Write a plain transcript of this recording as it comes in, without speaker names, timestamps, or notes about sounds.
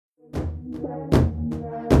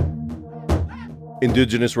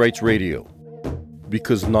Indigenous Rights Radio,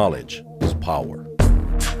 because knowledge is power.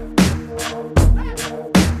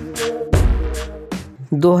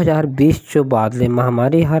 2020 चो बादले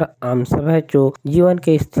महामारी हर आम सभा चो जीवन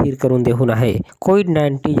के स्थिर करून देहुन आहे.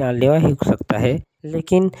 कोविड-19 जानलेवा ही हो सकता है,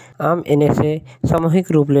 लेकिन आम इने से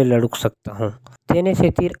सामूहिक रूप ले लड़ुक सकता हूँ. तेने से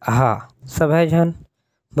तीर आहा सभा झन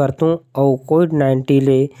बरतूं और कोविड-19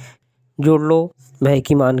 ले जोड़लो भय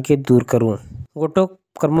की मान के दूर करूं. गोटो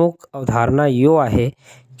प्रमुख अवधारणा यो आहे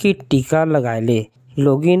कि टीका लगाए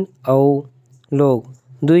लोगिन और लोग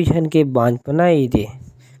दुई झन के बांझपना ई दे.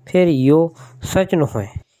 फिर यो सच न होए.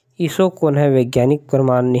 इसो कौन है वैज्ञानिक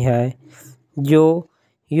प्रमाण नहीं है जो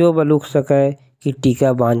यो बलूक सके कि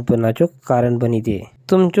टीका बांझपना चो कारण बनी दे.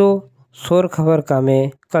 तुम जो शोर खबर का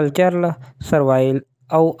में कल्चर ला सर्वाइल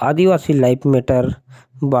और आदिवासी लाइफ मैटर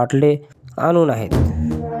बाटले आनून आहेत.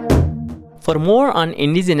 For more on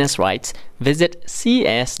indigenous rights, visit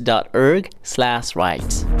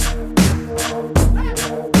cs.org/rights.